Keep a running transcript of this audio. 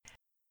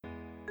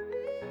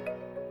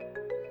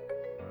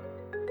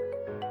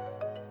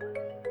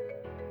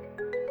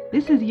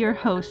This is your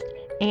host,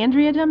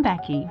 Andrea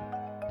Dumbecki.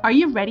 Are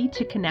you ready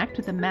to connect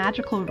with the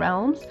magical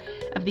realms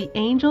of the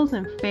angels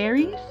and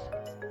fairies?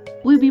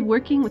 We'll be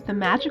working with the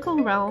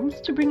magical realms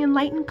to bring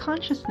enlightened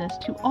consciousness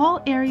to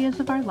all areas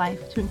of our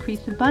life to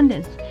increase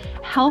abundance,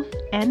 health,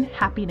 and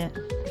happiness.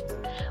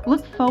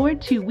 Look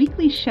forward to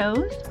weekly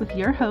shows with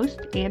your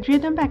host, Andrea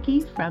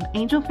Dumbecki from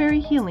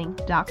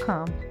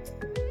angelfairyhealing.com.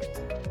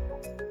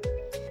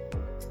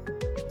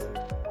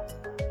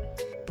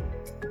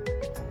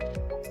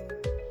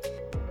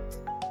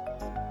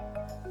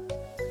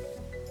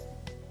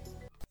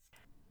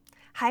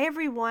 Hi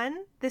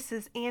everyone, this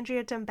is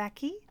Andrea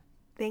Dumbecki.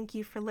 Thank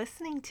you for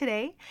listening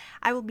today.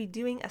 I will be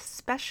doing a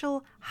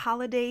special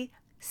holiday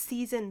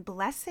season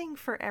blessing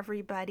for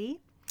everybody.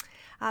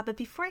 But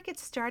before I get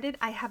started,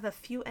 I have a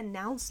few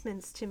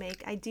announcements to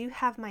make. I do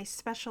have my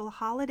special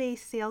holiday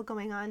sale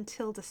going on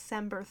till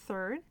December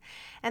 3rd,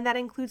 and that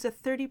includes a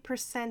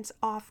 30%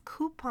 off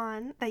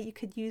coupon that you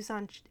could use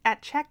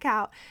at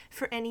checkout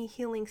for any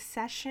healing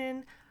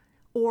session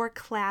or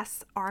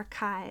class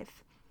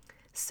archive.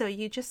 So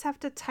you just have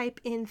to type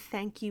in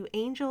 "Thank You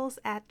Angels"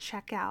 at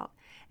checkout,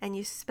 and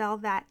you spell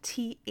that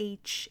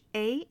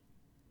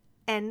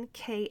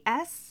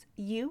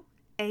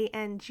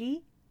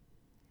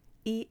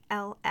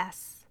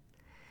THANKSUANGELS.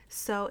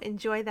 So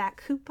enjoy that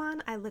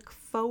coupon. I look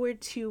forward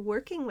to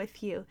working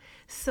with you.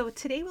 So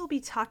today we'll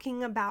be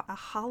talking about a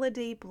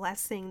holiday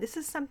blessing. This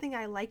is something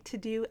I like to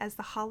do as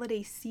the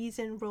holiday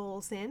season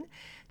rolls in,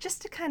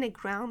 just to kind of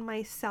ground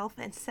myself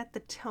and set the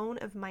tone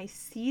of my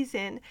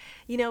season,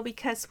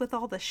 because with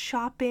all the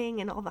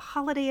shopping and all the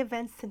holiday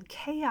events and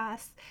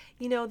chaos,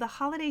 the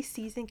holiday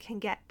season can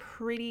get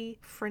pretty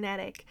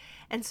frenetic.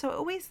 And so I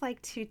always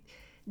like to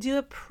do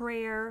a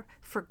prayer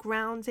for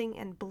grounding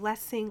and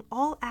blessing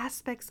all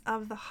aspects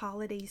of the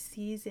holiday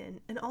season,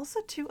 and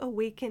also to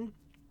awaken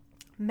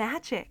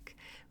magic,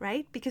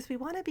 right? Because we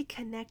want to be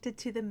connected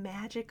to the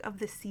magic of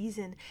the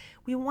season.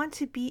 We want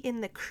to be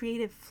in the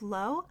creative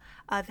flow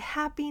of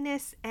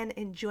happiness and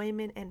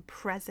enjoyment and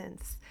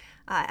presence,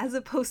 as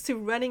opposed to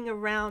running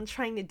around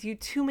trying to do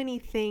too many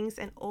things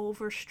and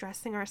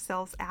over-stressing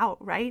ourselves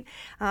out, right?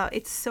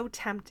 It's so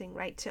tempting,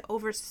 right? To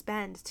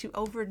overspend, to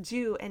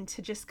overdo, and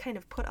to just kind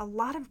of put a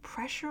lot of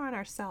pressure on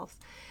ourselves.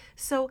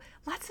 So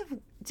lots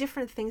of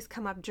different things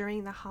come up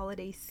during the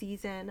holiday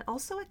season.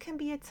 Also, it can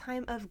be a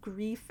time of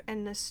grief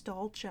and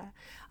nostalgia.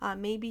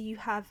 Maybe you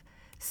have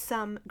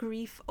some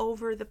grief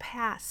over the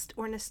past,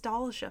 or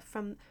nostalgia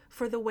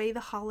for the way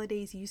the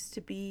holidays used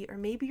to be, or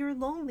maybe you're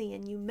lonely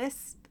and you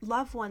miss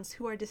loved ones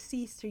who are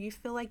deceased, or you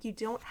feel like you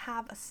don't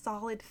have a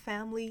solid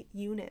family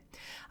unit.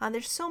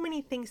 There's so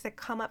many things that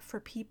come up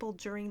for people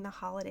during the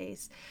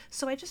holidays.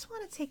 So I just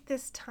want to take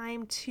this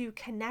time to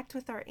connect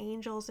with our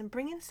angels and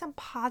bring in some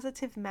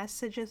positive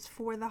messages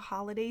for the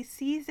holiday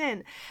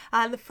season.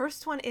 The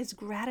first one is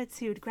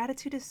gratitude.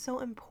 Gratitude is so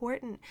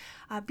important.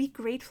 Be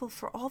grateful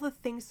for all the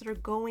things that are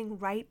going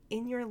right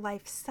in your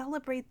life.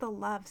 Celebrate the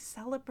love,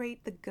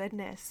 celebrate the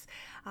goodness.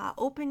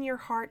 Open your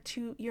heart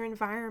to your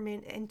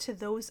environment and to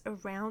those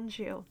around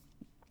you.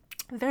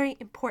 Very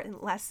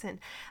important lesson.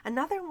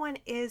 Another one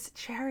is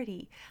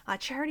charity.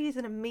 Charity is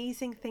an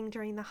amazing thing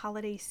during the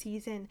holiday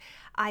season.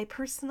 I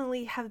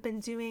personally have been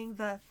doing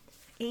the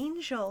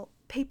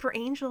paper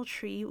angel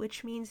tree,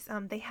 which means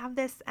they have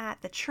this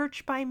at the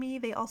church by me.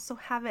 They also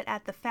have it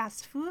at the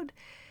fast food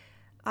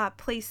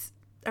place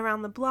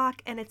around the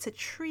block, and it's a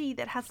tree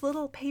that has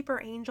little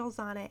paper angels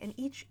on it, and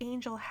each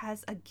angel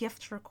has a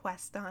gift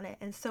request on it.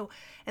 And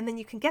then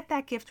you can get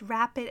that gift,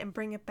 wrap it, and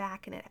bring it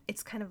back, and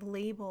it's kind of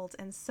labeled.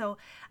 And so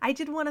I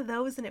did one of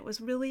those, and it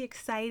was really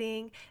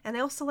exciting. And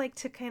I also like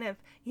to kind of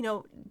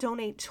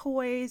donate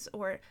toys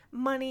or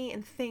money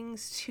and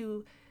things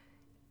to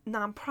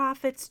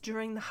nonprofits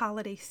during the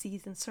holiday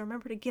season. So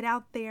remember to get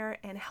out there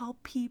and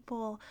help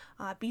people,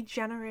 be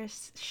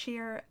generous,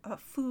 share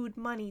food,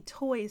 money,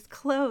 toys,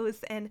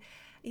 clothes, and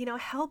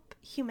help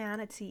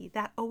humanity.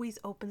 That always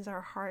opens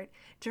our heart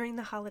during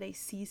the holiday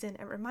season.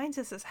 It reminds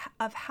us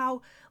of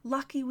how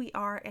lucky we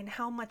are and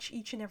how much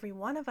each and every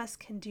one of us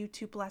can do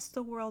to bless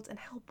the world and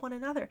help one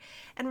another.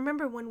 And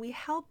remember, when we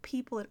help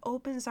people, it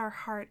opens our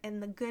heart,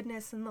 and the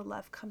goodness and the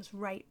love comes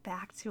right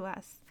back to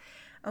us.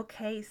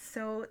 Okay,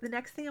 so the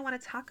next thing I want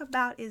to talk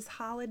about is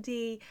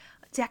holiday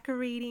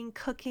decorating,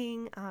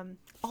 cooking,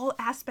 all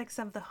aspects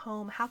of the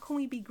home. How can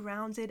we be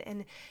grounded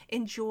and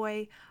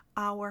enjoy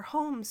our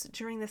homes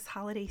during this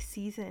holiday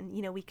season?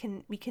 We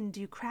can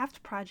do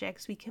craft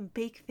projects, we can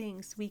bake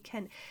things, we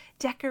can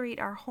decorate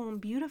our home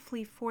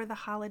beautifully for the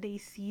holiday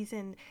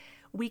season.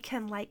 We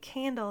can light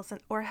candles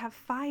or have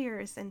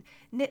fires and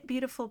knit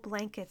beautiful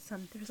blankets.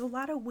 There's a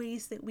lot of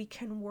ways that we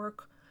can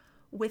work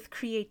with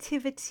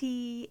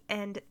creativity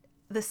and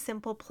the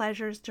simple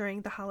pleasures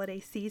during the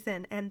holiday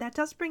season. And that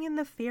does bring in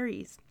the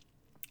fairies.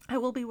 I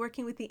will be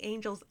working with the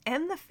angels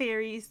and the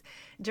fairies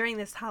during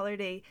this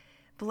holiday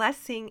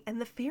blessing,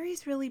 and the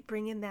fairies really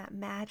bring in that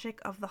magic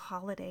of the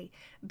holiday,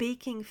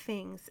 baking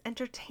things,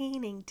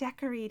 entertaining,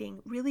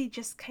 decorating, really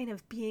just kind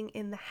of being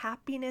in the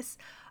happiness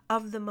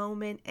of the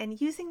moment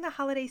and using the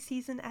holiday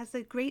season as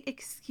a great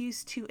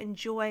excuse to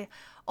enjoy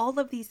all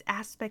of these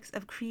aspects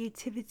of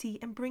creativity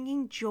and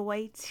bringing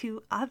joy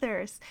to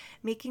others,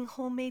 making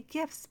homemade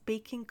gifts,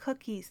 baking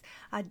cookies,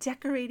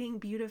 decorating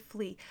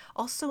beautifully,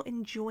 also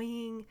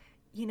enjoying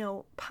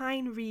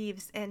pine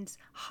wreaths and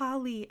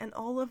holly and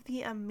all of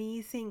the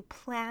amazing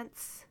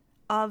plants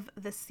of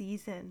the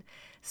season.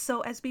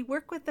 So as we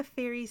work with the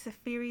fairies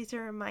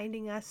are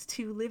reminding us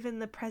to live in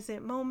the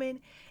present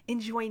moment,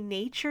 enjoy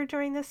nature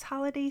during this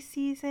holiday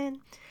season,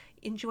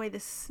 enjoy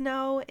the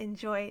snow,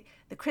 enjoy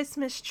the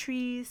Christmas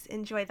trees,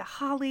 enjoy the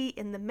holly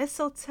and the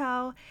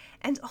mistletoe,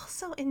 and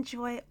also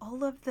enjoy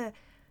all of the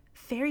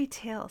fairy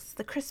tales,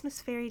 the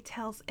Christmas fairy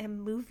tales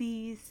and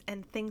movies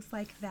and things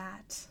like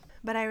that.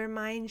 But I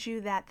remind you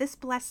that this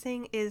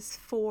blessing is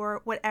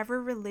for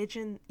whatever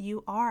religion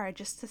you are,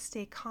 just to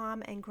stay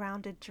calm and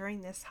grounded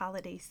during this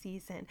holiday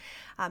season.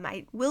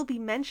 I will be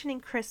mentioning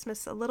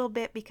Christmas a little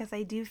bit because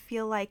I do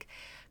feel like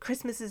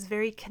Christmas is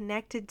very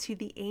connected to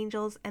the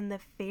angels and the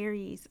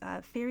fairies.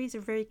 Fairies are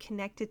very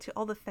connected to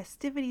all the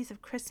festivities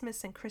of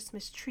Christmas and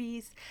Christmas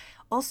trees.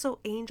 Also,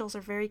 angels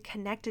are very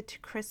connected to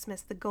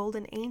Christmas. The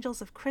golden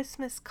angels of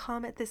Christmas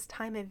come at this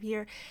time of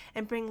year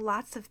and bring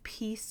lots of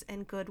peace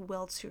and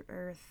goodwill to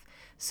earth.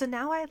 So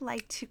now I'd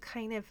like to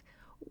kind of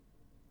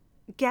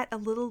get a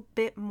little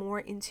bit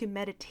more into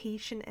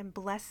meditation and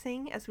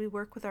blessing as we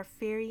work with our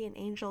fairy and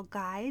angel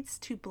guides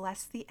to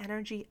bless the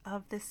energy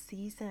of the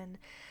season.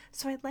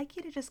 So I'd like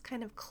you to just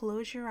kind of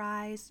close your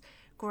eyes,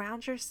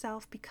 ground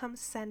yourself, become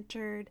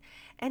centered,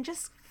 and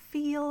just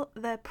feel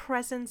the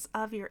presence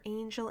of your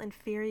angel and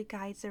fairy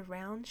guides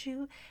around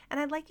you. And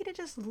I'd like you to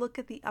just look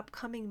at the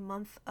upcoming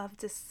month of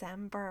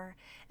December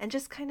and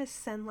just kind of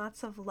send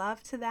lots of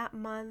love to that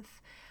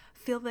month.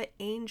 Feel the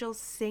angels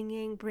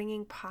singing,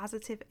 bringing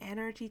positive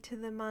energy to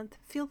the month.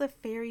 Feel the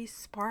fairies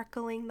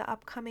sparkling the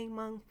upcoming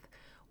month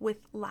with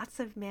lots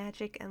of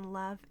magic and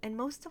love. And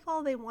most of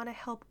all, they want to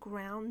help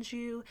ground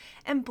you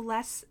and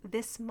bless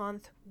this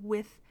month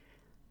with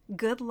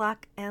good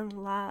luck and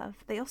love.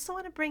 They also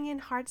want to bring in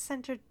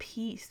heart-centered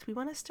peace. We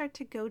want to start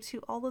to go to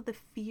all of the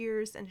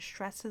fears and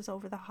stresses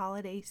over the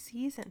holiday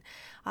season.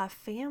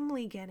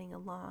 Family getting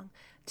along,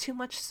 too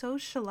much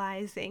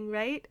socializing,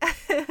 right?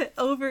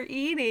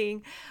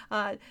 Overeating,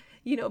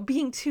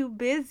 being too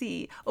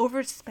busy,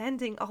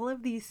 overspending, all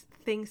of these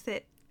things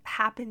that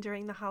happen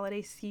during the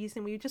holiday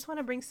season. We just want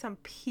to bring some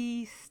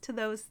peace to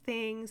those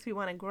things. We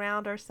want to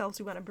ground ourselves.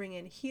 We want to bring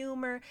in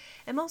humor.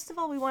 And most of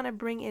all, we want to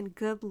bring in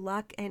good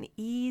luck and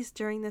ease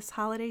during this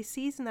holiday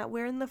season, that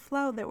we're in the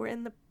flow, that we're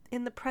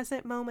in the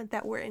present moment,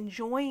 that we're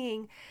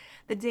enjoying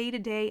the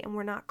day-to-day and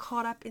we're not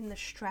caught up in the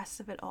stress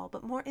of it all,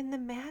 but more in the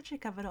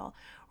magic of it all.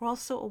 We're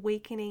also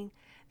awakening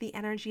the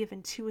energy of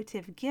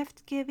intuitive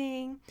gift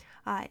giving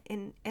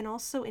and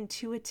also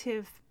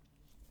intuitive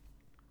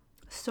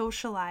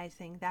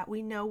socializing, that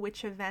we know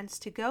which events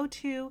to go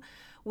to,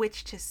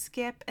 which to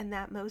skip, and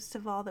that most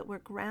of all that we're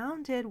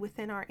grounded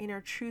within our inner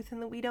truth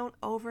and that we don't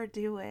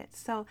overdo it.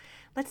 So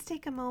let's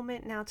take a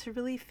moment now to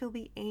really feel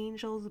the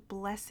angels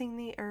blessing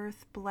the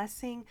earth,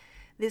 blessing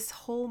this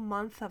whole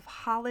month of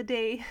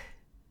holiday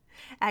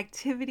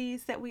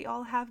activities that we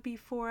all have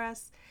before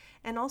us.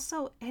 And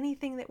also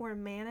anything that we're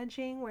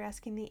managing, we're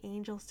asking the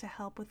angels to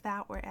help with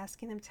that. We're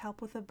asking them to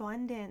help with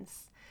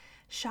abundance,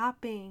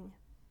 shopping,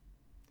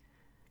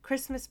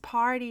 Christmas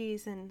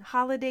parties and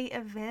holiday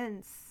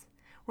events.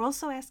 We're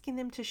also asking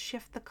them to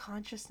shift the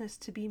consciousness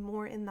to be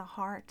more in the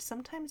heart.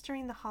 Sometimes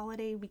during the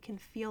holiday we can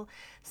feel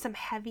some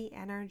heavy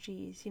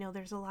energies.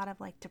 There's a lot of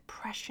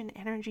depression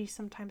energy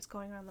sometimes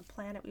going around the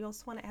planet. We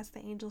also want to ask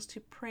the angels to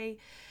pray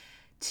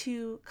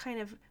to kind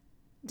of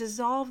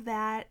dissolve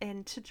that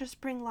and to just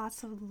bring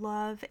lots of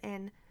love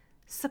and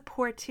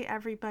support to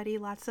everybody,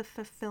 lots of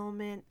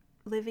fulfillment,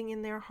 living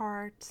in their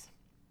hearts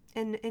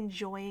and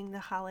enjoying the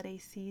holiday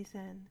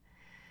season.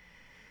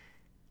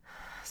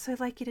 So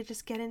I'd like you to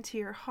just get into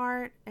your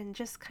heart and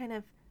just kind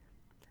of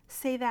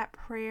say that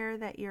prayer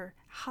that your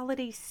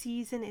holiday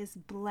season is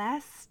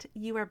blessed.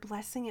 You are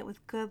blessing it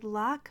with good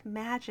luck,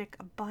 magic,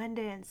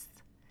 abundance,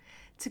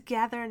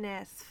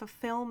 togetherness,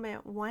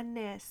 fulfillment,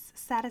 oneness,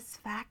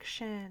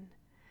 satisfaction.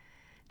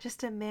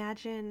 Just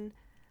imagine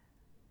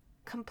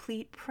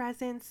complete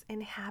presence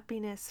and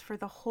happiness for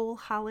the whole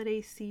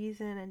holiday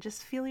season and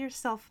just feel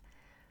yourself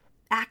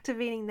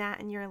activating that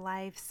in your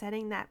life,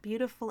 setting that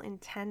beautiful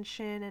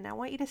intention. And I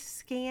want you to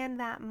scan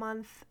that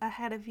month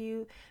ahead of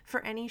you for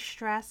any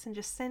stress and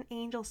just send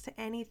angels to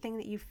anything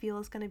that you feel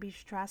is going to be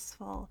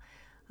stressful.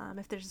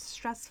 If there's a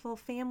stressful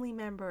family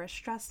member, a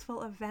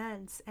stressful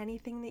event,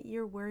 anything that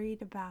you're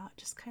worried about,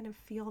 just kind of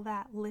feel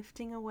that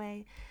lifting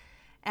away,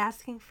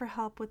 asking for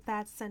help with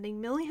that, sending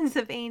millions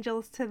of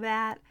angels to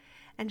that,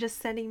 and just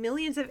sending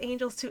millions of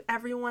angels to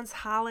everyone's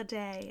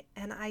holiday.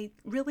 And I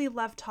really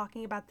love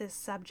talking about this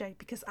subject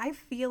because I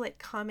feel it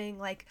coming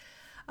like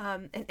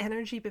an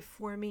energy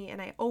before me,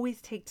 and I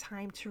always take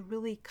time to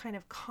really kind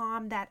of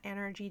calm that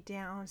energy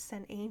down,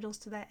 send angels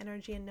to that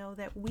energy, and know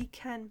that we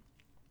can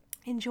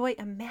enjoy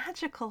a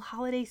magical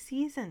holiday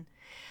season.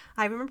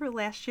 I remember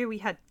last year we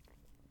had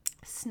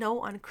snow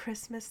on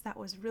Christmas that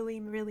was really,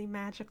 really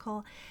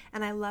magical,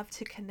 and I love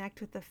to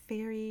connect with the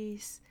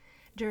fairies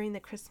during the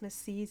Christmas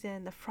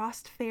season, the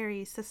frost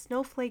fairies, the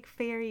snowflake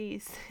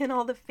fairies, and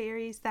all the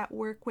fairies that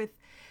work with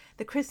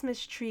the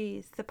Christmas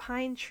trees, the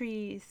pine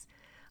trees,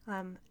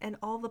 and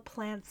all the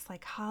plants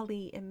like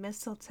holly and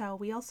mistletoe.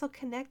 We also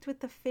connect with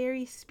the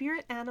fairy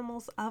spirit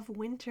animals of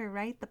winter,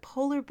 right? The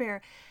polar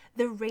bear,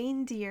 the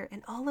reindeer,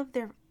 and all of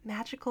their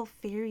magical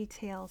fairy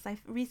tales.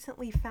 I've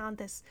recently found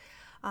this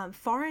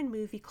foreign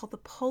movie called The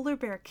Polar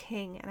Bear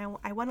King, and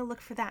I want to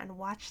look for that and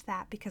watch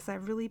that because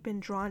I've really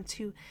been drawn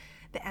to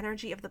the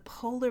energy of the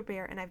polar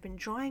bear, and I've been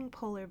drawing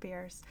polar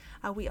bears.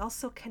 We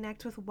also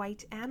connect with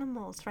white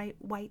animals, right?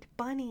 White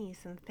bunnies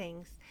and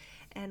things,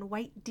 and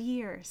white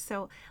deer.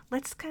 So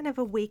let's kind of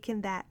awaken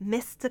that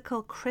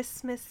mystical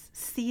Christmas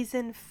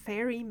season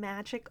fairy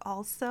magic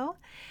also.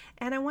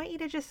 And I want you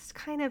to just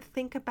kind of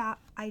think about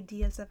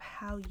ideas of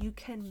how you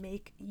can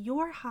make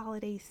your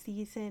holiday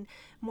season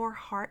more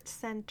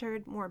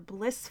heart-centered, more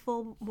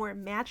blissful, more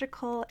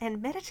magical,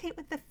 and meditate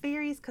with the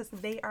fairies because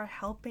they are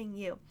helping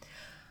you.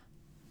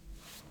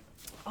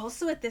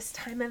 Also, at this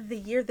time of the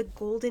year, the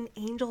golden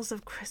angels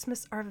of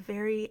Christmas are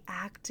very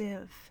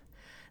active.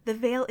 The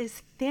veil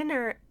is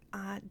thinner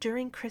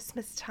during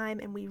Christmas time,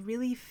 and we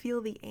really feel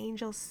the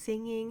angels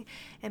singing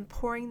and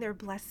pouring their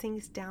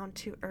blessings down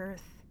to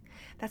earth.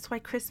 That's why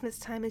Christmas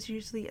time is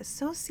usually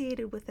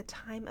associated with a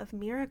time of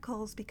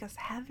miracles, because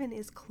heaven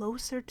is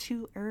closer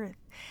to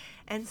earth.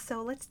 And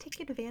so let's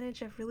take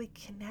advantage of really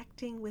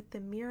connecting with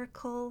the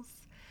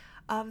miracles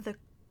of the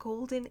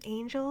golden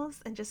angels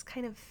and just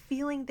kind of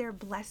feeling their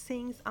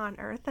blessings on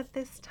earth at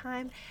this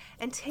time,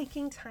 and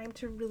taking time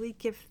to really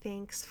give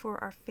thanks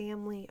for our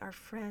family, our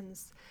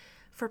friends,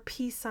 for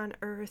peace on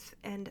earth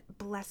and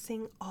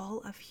blessing all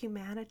of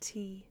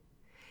humanity.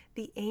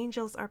 The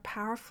angels are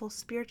powerful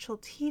spiritual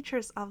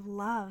teachers of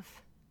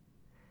love,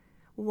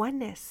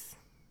 oneness,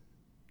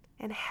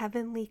 and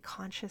heavenly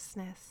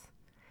consciousness.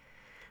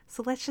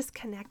 So let's just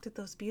connect with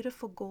those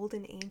beautiful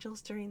golden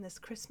angels during this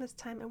Christmas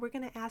time, and we're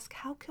going to ask,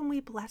 how can we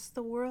bless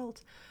the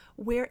world?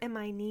 Where am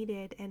I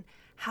needed? And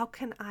how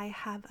can I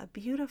have a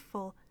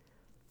beautiful,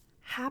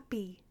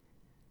 happy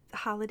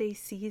holiday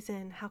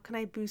season? How can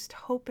I boost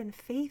hope and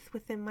faith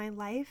within my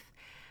life?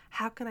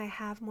 How can I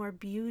have more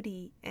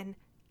beauty and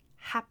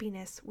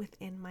happiness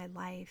within my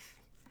life?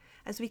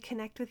 As we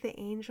connect with the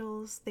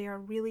angels, they are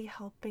really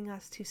helping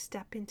us to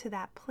step into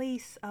that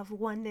place of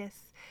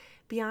oneness,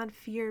 beyond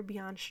fear,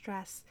 beyond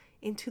stress,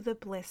 into the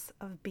bliss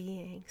of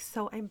being.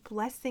 So I'm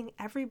blessing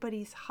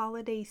everybody's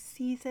holiday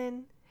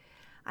season.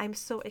 I'm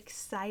so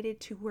excited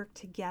to work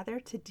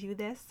together to do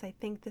this. I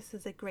think this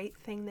is a great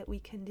thing that we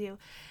can do.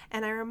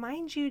 And I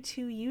remind you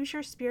to use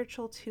your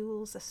spiritual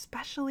tools,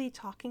 especially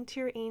talking to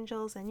your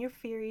angels and your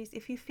fairies,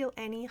 if you feel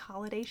any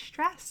holiday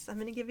stress. I'm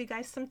going to give you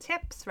guys some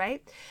tips,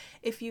 right?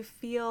 If you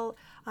feel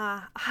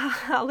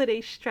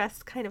holiday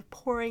stress kind of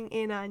pouring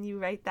in on you,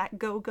 right? That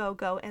go, go,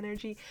 go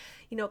energy,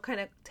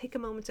 kind of take a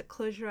moment to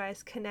close your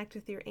eyes, connect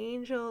with your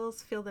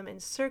angels, feel them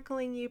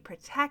encircling you,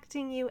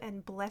 protecting you,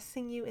 and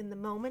blessing you in the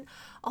moment.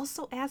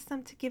 Also, ask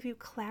them to give you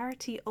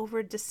clarity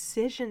over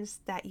decisions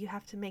that you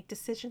have to make,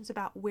 decisions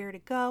about where to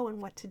go and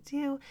what to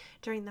do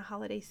during the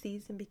holiday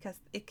season, because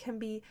it can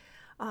be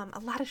a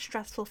lot of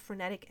stressful,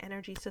 frenetic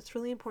energy. So it's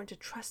really important to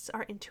trust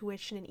our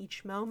intuition in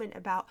each moment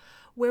about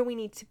where we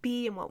need to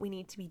be and what we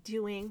need to be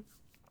doing.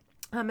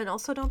 And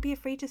also, don't be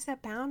afraid to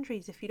set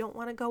boundaries. If you don't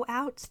want to go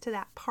out to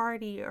that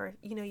party, or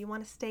you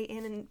want to stay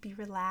in and be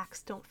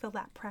relaxed, don't feel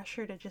that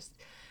pressure to just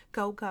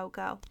go, go,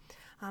 go.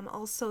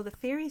 Also, the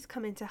fairies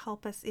come in to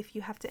help us if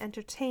you have to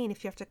entertain,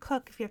 if you have to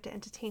cook, if you have to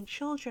entertain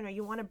children, or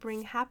you want to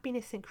bring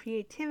happiness and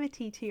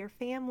creativity to your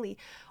family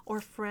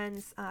or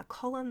friends.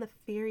 Call on the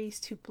fairies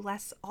to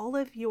bless all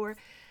of your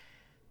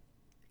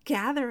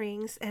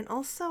gatherings. And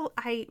also,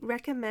 I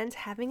recommend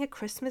having a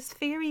Christmas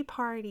fairy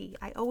party.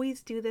 I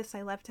always do this.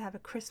 I love to have a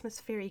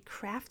Christmas fairy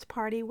craft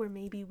party where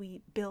maybe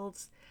we build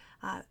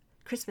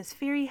Christmas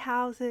fairy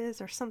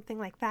houses or something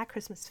like that,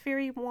 Christmas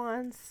fairy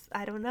wands.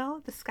 I don't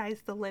know, the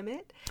sky's the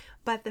limit.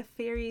 But the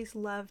fairies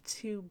love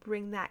to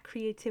bring that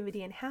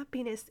creativity and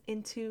happiness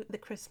into the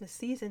Christmas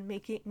season,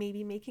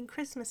 maybe making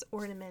Christmas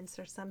ornaments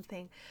or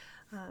something.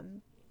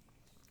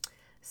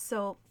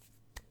 So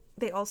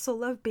they also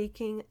love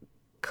baking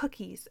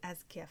cookies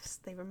as gifts.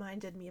 They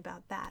reminded me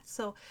about that.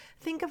 So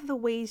think of the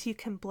ways you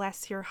can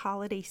bless your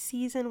holiday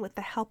season with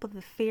the help of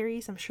the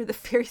fairies. I'm sure the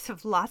fairies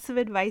have lots of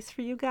advice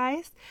for you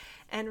guys.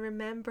 And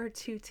remember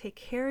to take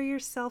care of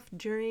yourself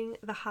during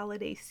the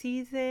holiday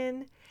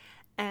season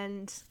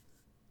and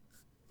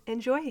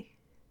enjoy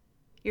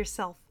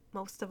yourself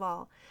most of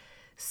all.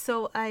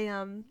 So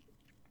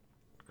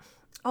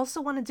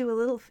Also want to do a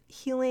little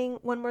healing,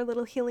 one more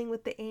little healing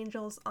with the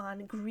angels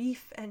on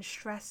grief and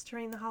stress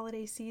during the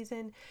holiday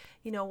season.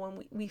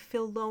 When we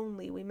feel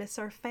lonely, we miss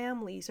our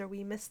families, or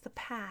we miss the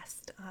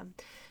past.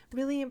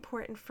 Really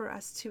important for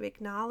us to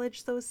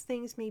acknowledge those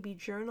things, maybe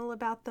journal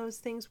about those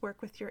things, work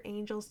with your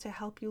angels to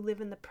help you live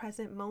in the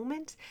present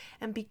moment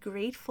and be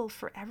grateful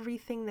for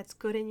everything that's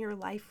good in your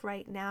life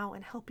right now,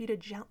 and help you to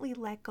gently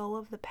let go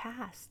of the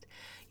past.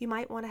 You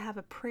might want to have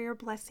a prayer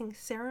blessing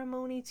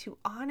ceremony to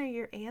honor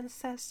your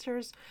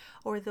ancestors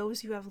or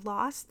those you have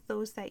lost,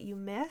 those that you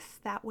miss.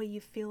 That way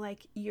you feel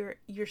like you're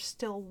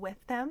still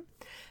with them.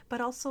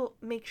 But also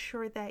make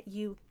sure that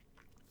you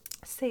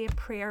say a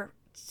prayer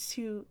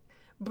to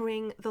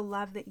bring the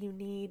love that you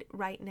need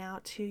right now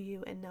to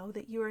you, and know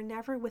that you are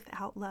never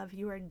without love.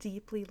 You are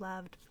deeply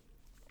loved.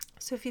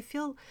 So if you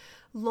feel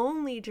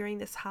lonely during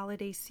this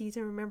holiday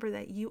season, remember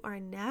that you are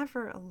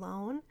never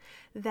alone,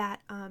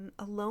 that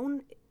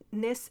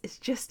aloneness is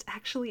just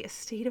actually a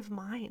state of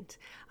mind.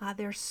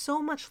 There's so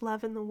much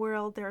love in the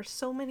world. There are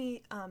so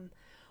many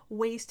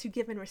ways to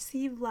give and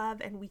receive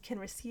love, and we can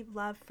receive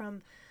love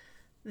from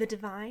the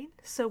divine.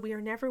 So we are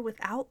never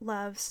without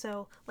love.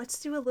 So let's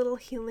do a little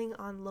healing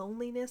on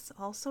loneliness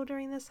also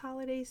during this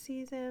holiday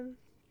season,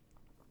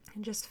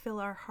 and just fill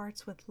our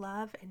hearts with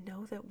love and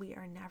know that we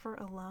are never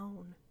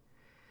alone.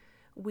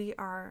 We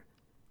are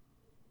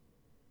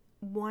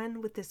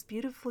one with this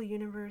beautiful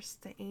universe.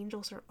 The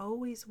angels are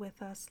always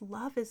with us.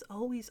 Love is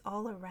always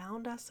all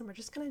around us. And we're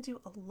just going to do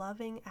a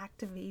loving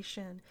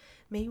activation.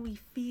 May we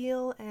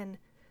feel and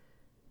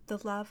the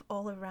love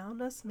all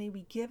around us. May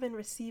we give and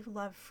receive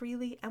love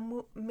freely,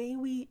 and may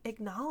we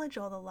acknowledge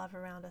all the love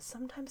around us.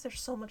 Sometimes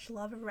there's so much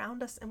love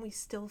around us and we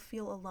still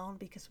feel alone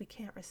because we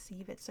can't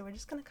receive it. So we're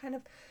just going to kind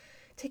of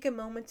take a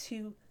moment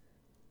to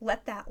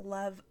let that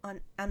love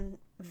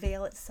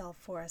unveil itself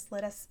for us.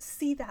 Let us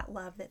see that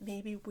love that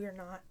maybe we're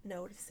not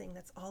noticing,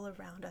 that's all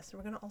around us.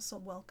 We're going to also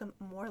welcome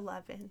more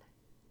love in.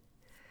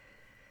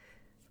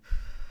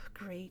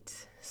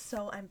 Great.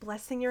 So I'm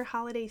blessing your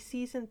holiday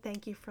season.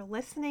 Thank you for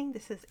listening.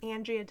 This is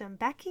Andrea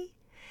Dembecki.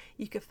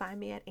 You can find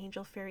me at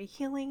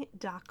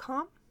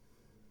angelfairyhealing.com.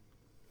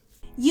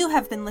 You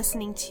have been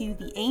listening to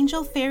the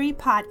Angel Fairy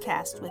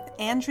Podcast with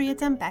Andrea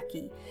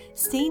Dembecki.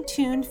 Stay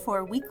tuned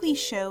for weekly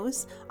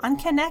shows on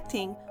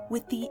connecting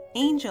with the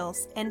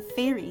angels and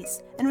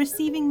fairies and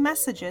receiving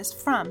messages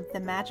from the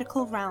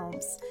magical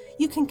realms.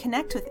 You can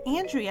connect with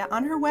Andrea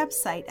on her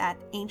website at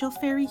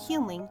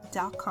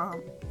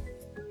angelfairyhealing.com.